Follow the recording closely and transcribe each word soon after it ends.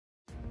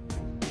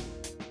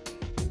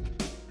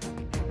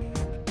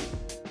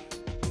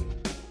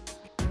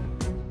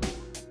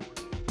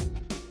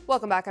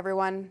Welcome back,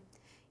 everyone.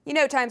 You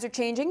know, times are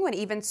changing when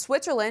even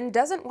Switzerland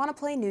doesn't want to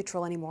play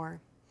neutral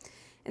anymore.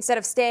 Instead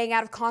of staying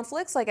out of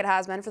conflicts like it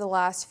has been for the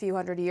last few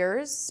hundred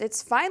years,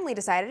 it's finally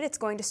decided it's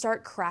going to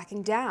start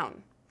cracking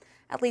down,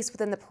 at least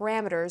within the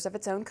parameters of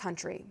its own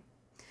country.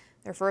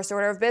 Their first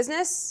order of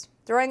business?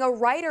 Throwing a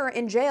writer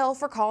in jail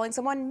for calling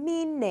someone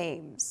mean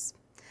names.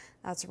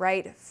 That's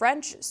right,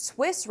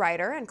 French-Swiss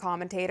writer and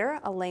commentator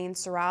Alain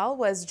Soral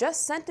was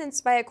just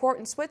sentenced by a court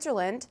in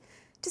Switzerland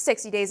to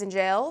 60 days in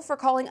jail for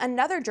calling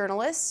another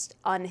journalist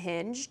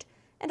unhinged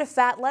and a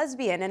fat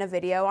lesbian in a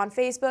video on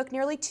Facebook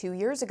nearly 2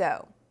 years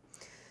ago.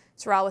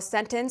 Soral was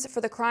sentenced for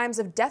the crimes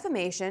of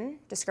defamation,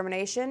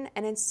 discrimination,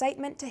 and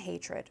incitement to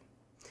hatred.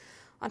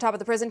 On top of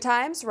the prison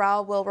time,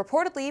 Soral will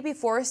reportedly be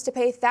forced to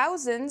pay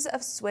thousands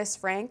of Swiss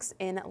francs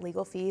in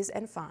legal fees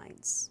and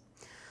fines.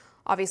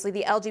 Obviously,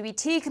 the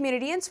LGBT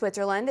community in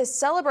Switzerland is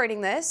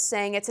celebrating this,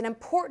 saying it's an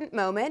important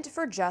moment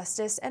for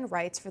justice and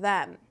rights for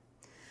them.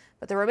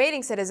 But the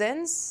remaining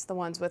citizens, the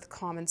ones with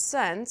common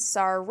sense,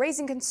 are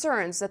raising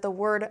concerns that the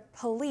word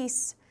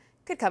police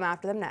could come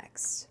after them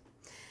next.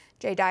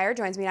 Jay Dyer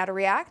joins me now to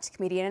react,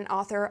 comedian and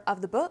author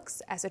of the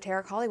books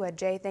Esoteric Hollywood.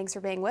 Jay, thanks for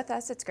being with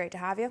us. It's great to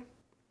have you.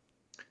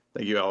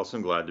 Thank you,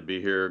 Alison. Glad to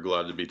be here.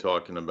 Glad to be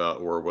talking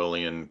about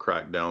Orwellian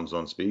crackdowns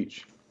on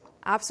speech.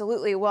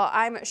 Absolutely. Well,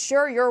 I'm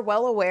sure you're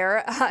well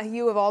aware,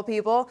 you of all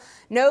people,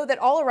 know that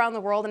all around the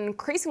world and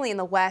increasingly in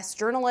the West,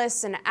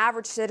 journalists and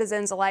average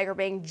citizens alike are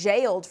being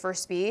jailed for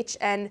speech.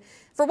 And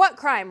for what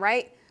crime,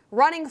 right?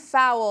 Running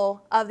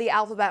foul of the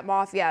alphabet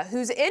mafia,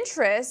 whose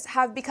interests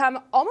have become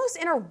almost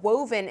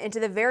interwoven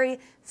into the very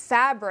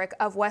fabric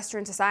of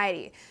Western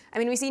society. I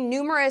mean, we see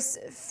numerous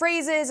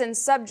phrases and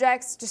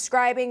subjects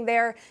describing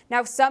their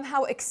now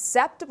somehow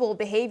acceptable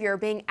behavior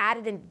being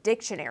added in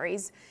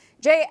dictionaries.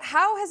 Jay,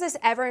 how has this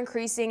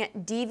ever-increasing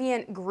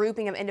deviant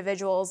grouping of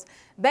individuals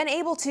been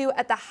able to,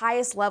 at the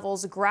highest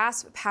levels,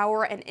 grasp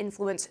power and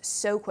influence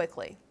so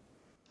quickly?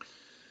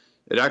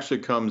 It actually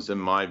comes, in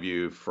my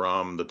view,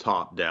 from the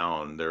top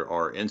down. There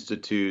are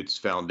institutes,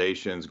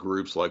 foundations,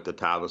 groups like the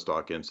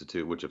Tavistock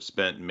Institute, which have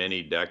spent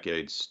many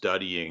decades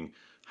studying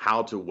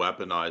how to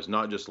weaponize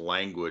not just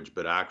language,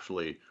 but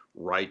actually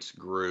rights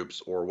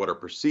groups or what are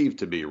perceived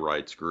to be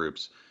rights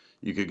groups.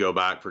 You could go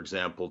back, for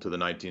example, to the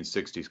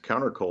 1960s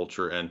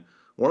counterculture, and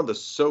one of the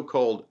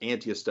so-called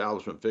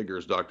anti-establishment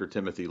figures, Dr.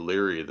 Timothy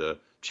Leary, the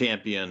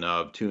champion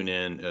of tune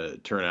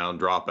in, turn out,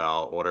 drop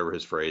out, whatever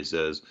his phrase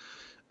is,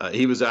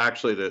 he was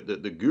actually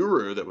the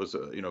guru that was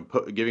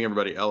giving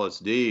everybody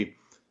LSD,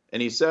 and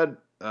he said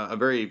a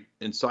very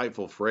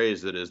insightful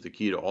phrase that is the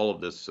key to all of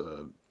this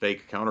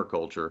fake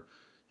counterculture.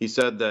 He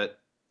said that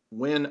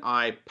when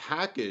I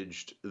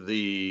packaged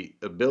the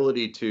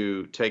ability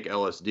to take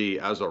LSD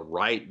as a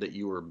right that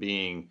you were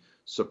being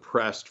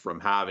suppressed from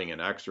having and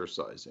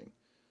exercising,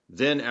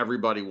 then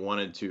everybody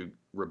wanted to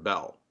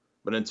rebel.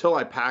 But until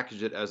I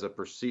packaged it as a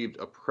perceived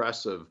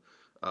oppressive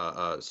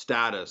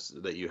status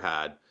that you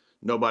had,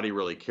 nobody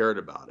really cared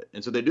about it.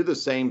 And so they do the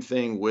same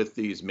thing with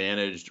these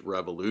managed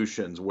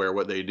revolutions, where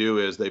what they do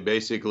is they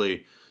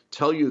basically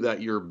tell you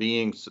that you're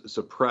being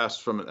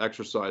suppressed from an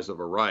exercise of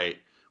a right,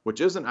 which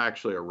isn't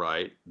actually a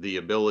right. The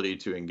ability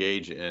to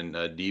engage in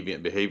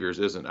deviant behaviors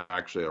isn't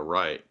actually a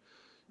right.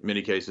 In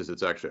many cases,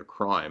 it's actually a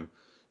crime.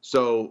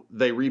 So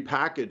they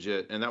repackage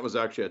it, and that was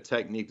actually a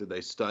technique that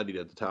they studied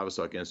at the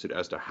Tavistock Institute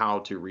as to how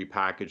to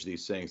repackage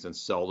these things and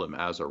sell them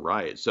as a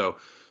right. So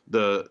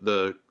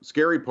the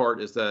scary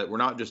part is that we're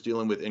not just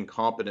dealing with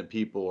incompetent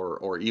people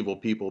or evil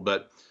people,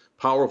 but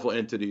powerful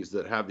entities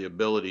that have the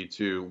ability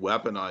to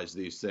weaponize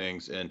these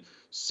things and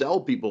sell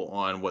people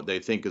on what they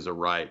think is a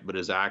right, but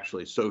is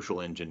actually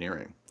social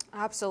engineering.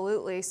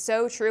 Absolutely.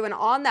 So true. And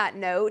on that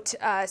note,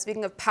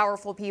 speaking of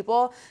powerful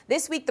people,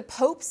 this week the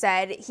Pope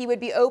said he would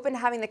be open to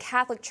having the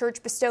Catholic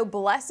Church bestow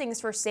blessings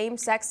for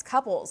same-sex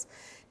couples.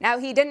 Now,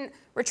 he didn't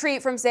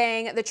retreat from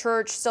saying the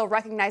church still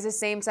recognizes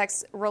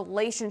same-sex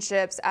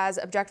relationships as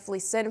objectively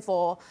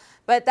sinful,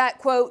 but that,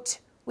 quote,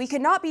 "We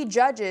cannot be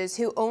judges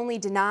who only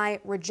deny,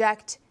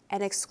 reject,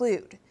 and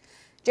exclude."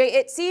 Jay,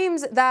 it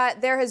seems that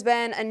there has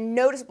been a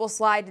noticeable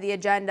slide to the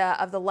agenda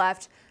of the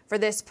left for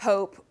this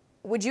Pope.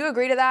 Would you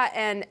agree to that?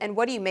 And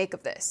what do you make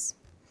of this?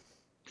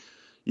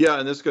 Yeah,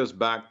 and this goes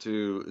back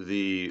to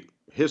the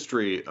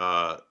history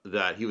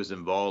that he was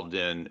involved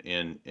in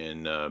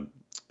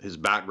his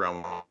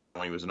background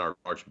when he was an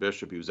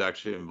archbishop. He was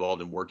actually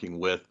involved in working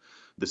with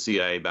the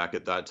CIA back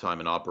at that time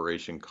in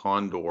Operation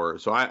Condor.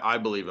 So I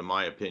believe, in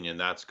my opinion,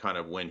 that's kind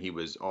of when he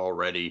was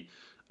already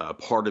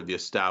part of the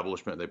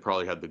establishment. They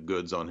probably had the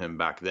goods on him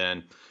back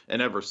then.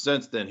 And ever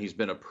since then, he's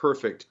been a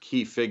perfect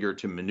key figure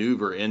to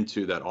maneuver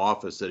into that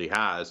office that he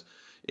has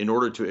in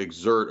order to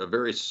exert a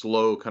very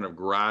slow, kind of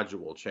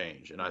gradual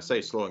change. And I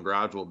say slow and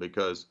gradual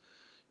because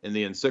in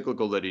the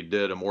encyclical that he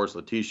did, Amoris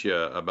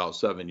Laetitia, about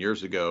 7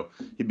 years ago,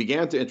 he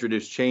began to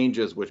introduce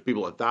changes which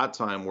people at that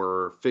time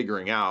were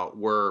figuring out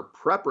were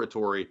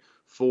preparatory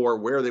for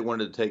where they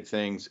wanted to take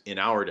things in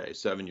our day,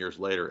 7 years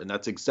later. And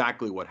that's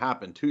exactly what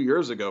happened. 2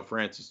 years ago,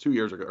 Francis, 2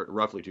 years ago,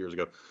 roughly 2 years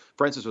ago,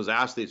 Francis was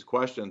asked these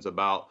questions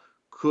about,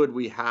 could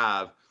we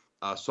have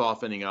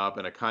softening up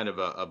and a kind of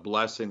a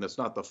blessing that's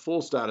not the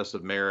full status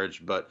of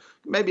marriage, but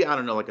maybe, I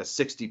don't know, like a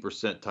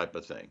 60% type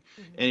of thing.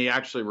 And he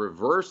actually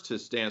reversed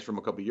his stance from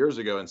a couple of years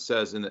ago and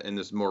says in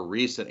this more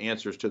recent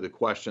answers to the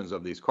questions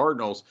of these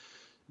cardinals,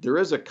 there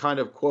is a kind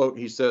of quote,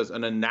 he says,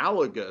 an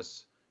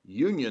analogous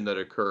union that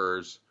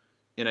occurs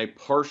in a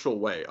partial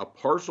way, a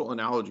partial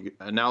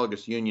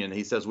analogous union,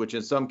 he says, which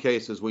in some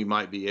cases we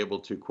might be able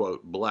to,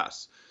 quote,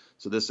 bless.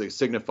 So this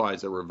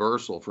signifies a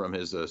reversal from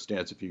his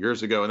stance a few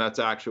years ago. And that's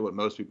actually what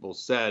most people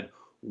said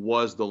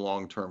was the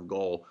long-term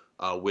goal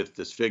with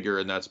this figure.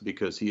 And that's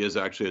because he is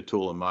actually a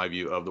tool, in my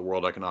view, of the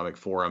World Economic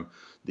Forum,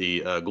 the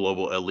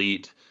global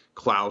elite,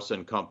 Klaus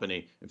and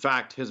company. In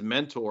fact, his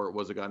mentor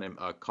was a guy named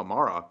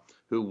Kamara,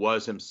 who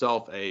was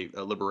himself a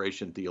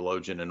liberation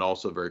theologian and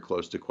also very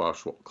close to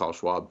Klaus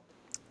Schwab.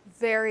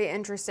 Very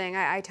interesting.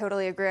 I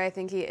totally agree. I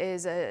think he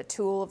is a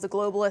tool of the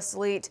globalist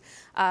elite,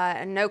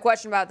 and no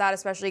question about that,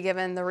 especially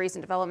given the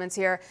recent developments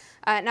here.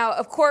 Now,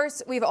 of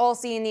course, we've all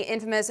seen the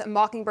infamous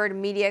Mockingbird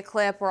media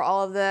clip where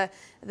all of the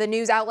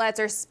news outlets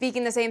are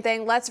speaking the same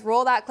thing. Let's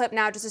roll that clip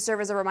now just to serve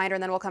as a reminder,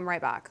 and then we'll come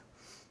right back.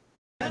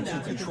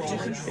 Exactly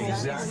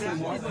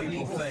what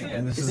people think.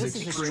 And this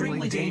is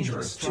extremely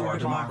dangerous to our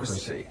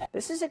democracy.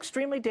 This is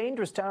extremely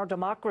dangerous to our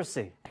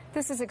democracy.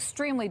 This is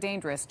extremely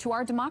dangerous to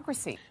our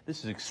democracy.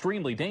 This is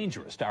extremely dangerous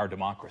to our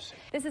democracy.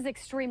 This is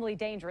extremely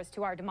dangerous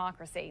to our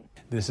democracy.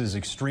 This is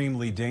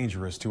extremely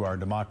dangerous to our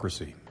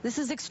democracy. This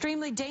is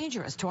extremely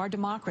dangerous to our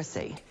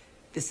democracy.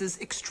 This is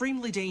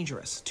extremely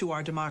dangerous to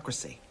our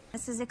democracy.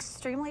 This is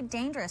extremely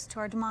dangerous to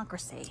our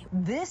democracy.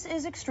 This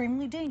is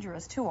extremely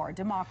dangerous to our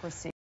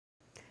democracy.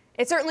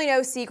 It's certainly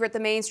no secret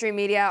the mainstream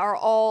media are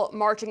all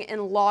marching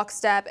in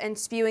lockstep and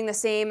spewing the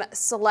same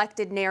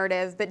selected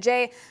narrative. But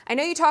Jay, I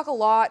know you talk a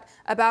lot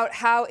about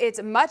how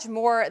it's much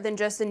more than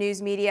just the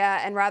news media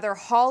and rather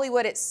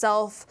Hollywood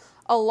itself,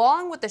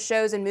 along with the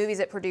shows and movies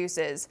it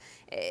produces.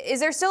 Is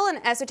there still an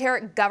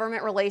esoteric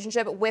government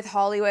relationship with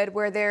Hollywood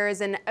where there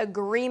is an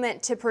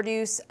agreement to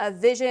produce a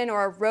vision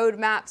or a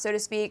roadmap, so to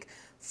speak,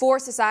 for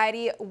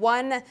society,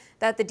 one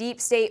that the deep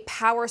state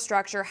power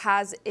structure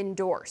has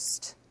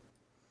endorsed?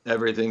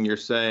 Everything you're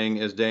saying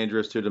is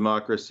dangerous to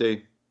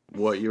democracy.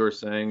 What you are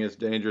saying is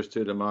dangerous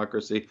to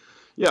democracy.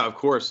 Yeah, of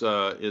course,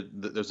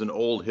 there's an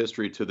old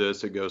history to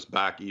this. It goes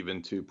back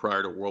even to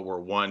prior to World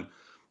War I,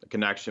 a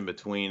connection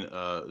between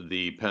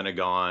the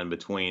Pentagon,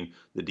 between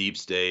the deep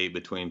state,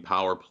 between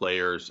power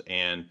players,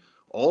 and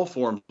all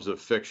forms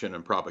of fiction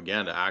and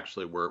propaganda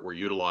actually were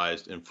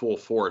utilized in full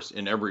force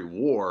in every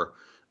war.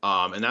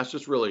 And that's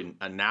just really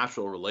a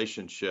natural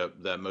relationship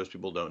that most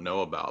people don't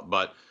know about.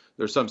 But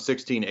there's some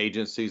 16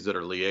 agencies that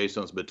are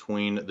liaisons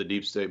between the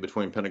deep state,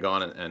 between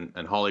Pentagon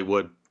and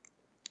Hollywood.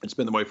 It's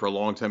been the way for a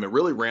long time. It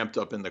really ramped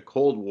up in the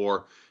Cold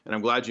War. And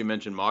I'm glad you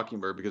mentioned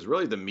Mockingbird, because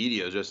really the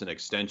media is just an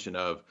extension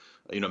of,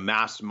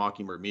 mass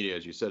Mockingbird media,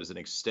 as you said, is an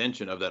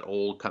extension of that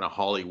old kind of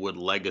Hollywood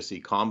legacy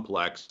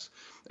complex.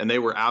 And they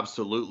were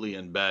absolutely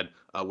in bed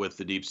with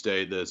the deep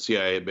state. The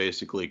CIA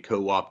basically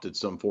co-opted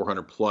some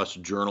 400 plus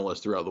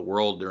journalists throughout the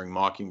world during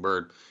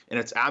Mockingbird. And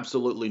it's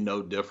absolutely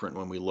no different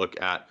when we look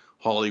at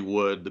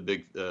Hollywood, the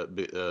big,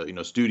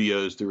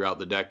 studios throughout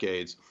the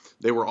decades.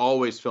 They were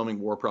always filming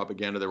war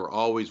propaganda. They were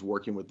always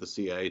working with the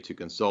CIA to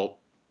consult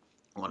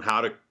on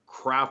how to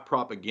craft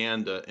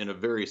propaganda in a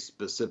very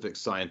specific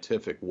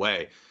scientific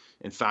way.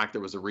 In fact,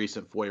 there was a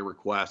recent FOIA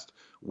request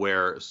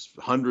where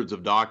hundreds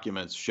of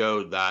documents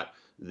showed that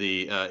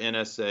the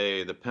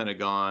NSA, the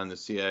Pentagon, the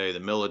CIA, the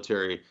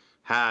military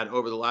had,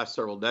 over the last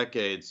several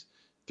decades,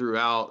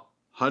 throughout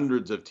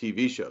hundreds of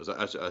TV shows,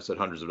 I said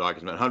hundreds of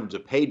documents, hundreds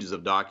of pages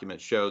of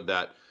documents showed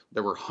that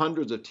there were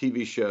hundreds of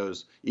TV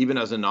shows, even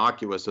as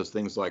innocuous as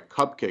things like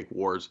Cupcake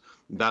Wars,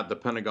 that the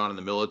Pentagon and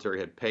the military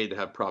had paid to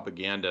have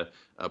propaganda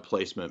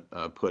placement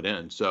put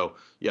in. So,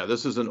 yeah,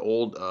 this is an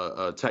old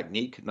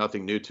technique,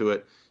 nothing new to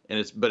it.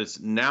 But it's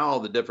now,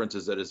 the difference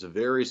is that it's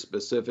very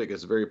specific,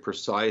 it's very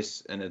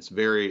precise, and it's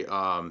very,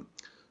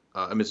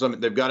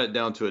 they've got it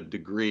down to a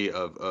degree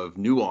of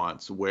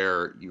nuance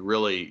where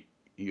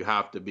you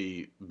have to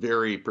be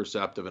very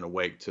perceptive and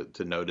awake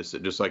to notice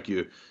it. Just like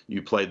you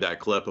played that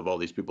clip of all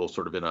these people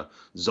sort of in a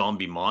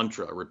zombie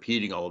mantra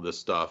repeating all of this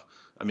stuff.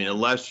 I mean,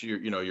 unless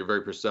you're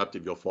very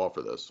perceptive, you'll fall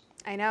for this.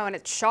 I know, and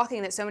it's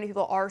shocking that so many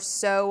people are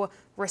so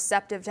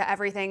receptive to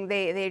everything.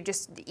 They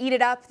just eat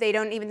it up. They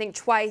don't even think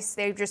twice.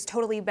 They've just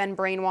totally been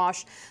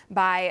brainwashed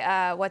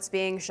by what's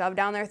being shoved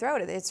down their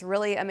throat. It's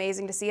really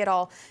amazing to see it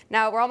all.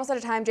 Now, we're almost out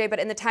of time, Jay, but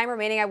in the time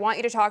remaining, I want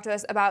you to talk to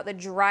us about the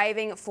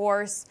driving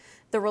force,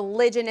 the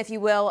religion, if you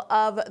will,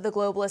 of the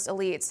globalist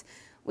elites.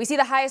 We see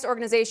the highest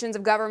organizations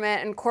of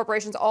government and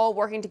corporations all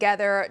working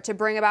together to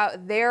bring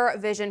about their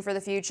vision for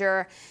the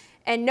future.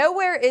 And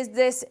nowhere is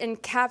this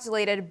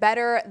encapsulated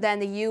better than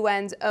the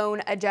UN's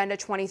own Agenda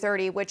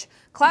 2030, which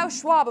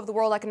Klaus Schwab of the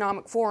World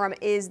Economic Forum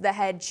is the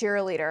head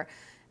cheerleader.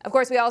 Of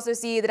course, we also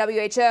see the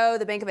WHO,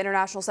 the Bank of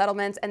International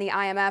Settlements, and the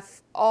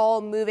IMF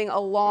all moving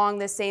along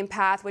this same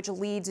path, which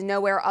leads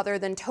nowhere other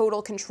than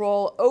total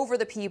control over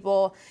the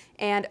people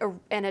and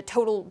a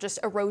total just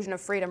erosion of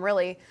freedom,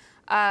 really.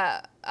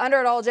 Under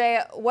it all, Jay,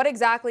 what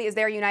exactly is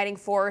their uniting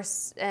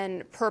force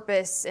and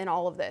purpose in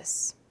all of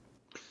this?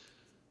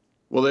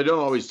 Well, they don't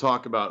always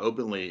talk about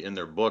openly in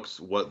their books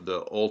what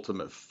the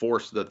ultimate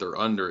force that they're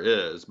under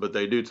is, but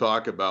they do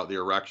talk about the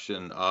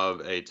erection of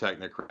a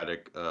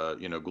technocratic,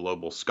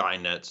 global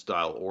Skynet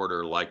style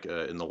order, like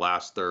in the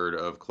last third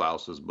of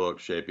Klaus's book,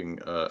 Shaping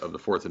of the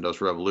Fourth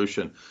Industrial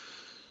Revolution.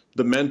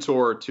 The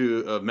mentor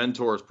to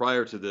mentors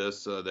prior to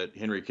this that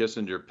Henry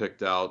Kissinger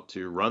picked out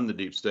to run the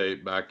deep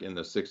state back in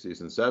the 60s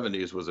and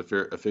 70s was a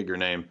figure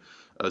named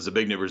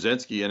Zbigniew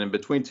Brzezinski. And in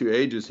Between Two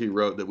Ages, he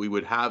wrote that we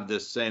would have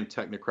this same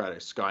technocratic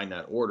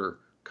Skynet order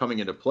coming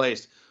into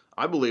place.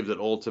 I believe that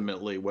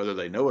ultimately, whether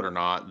they know it or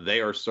not, they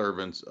are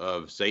servants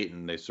of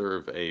Satan. They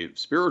serve a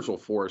spiritual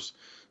force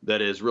that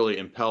is really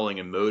impelling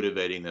and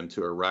motivating them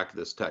to erect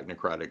this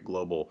technocratic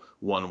global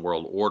one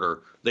world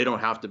order. They don't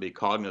have to be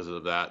cognizant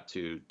of that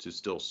to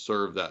still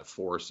serve that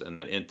force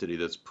and entity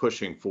that's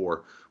pushing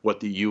for what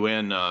the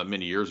UN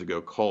many years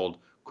ago called,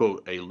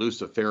 quote, a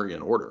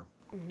Luciferian order.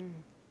 Mm-hmm.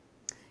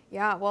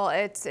 Yeah, well,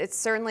 it's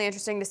certainly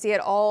interesting to see it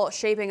all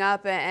shaping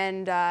up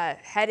and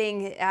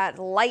heading at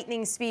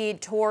lightning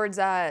speed towards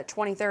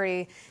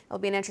 2030. It'll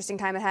be an interesting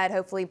time ahead.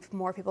 Hopefully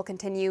more people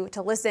continue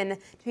to listen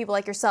to people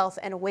like yourself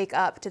and wake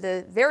up to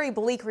the very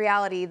bleak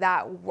reality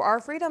that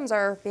our freedoms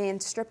are being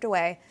stripped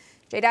away.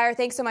 Jay Dyer,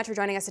 thanks so much for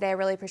joining us today. I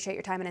really appreciate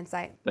your time and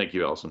insight. Thank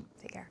you, Alison.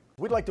 Take care.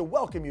 We'd like to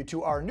welcome you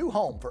to our new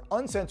home for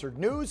uncensored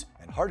news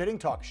and hard-hitting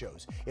talk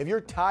shows. If you're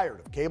tired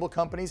of cable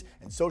companies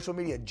and social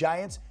media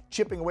giants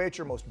chipping away at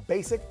your most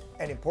basic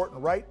and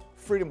important right,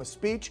 freedom of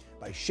speech,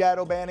 by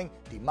shadow banning,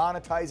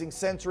 demonetizing,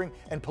 censoring,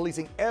 and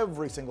policing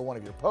every single one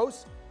of your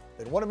posts,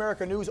 then One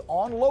America News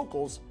on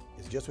Locals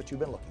is just what you've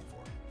been looking for.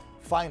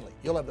 Finally,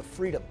 you'll have the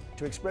freedom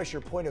to express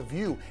your point of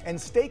view and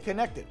stay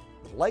connected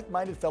with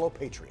like-minded fellow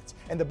patriots.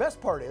 And the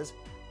best part is,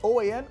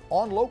 OAN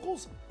on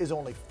Locals is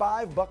only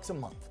 $5 a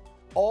month.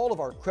 All of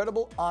our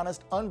credible,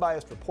 honest,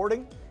 unbiased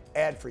reporting,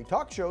 ad-free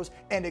talk shows,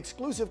 and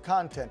exclusive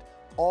content,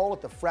 all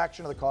at the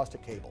fraction of the cost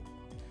of cable.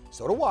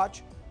 So to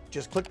watch,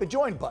 just click the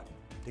join button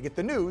to get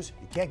the news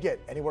you can't get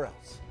anywhere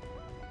else.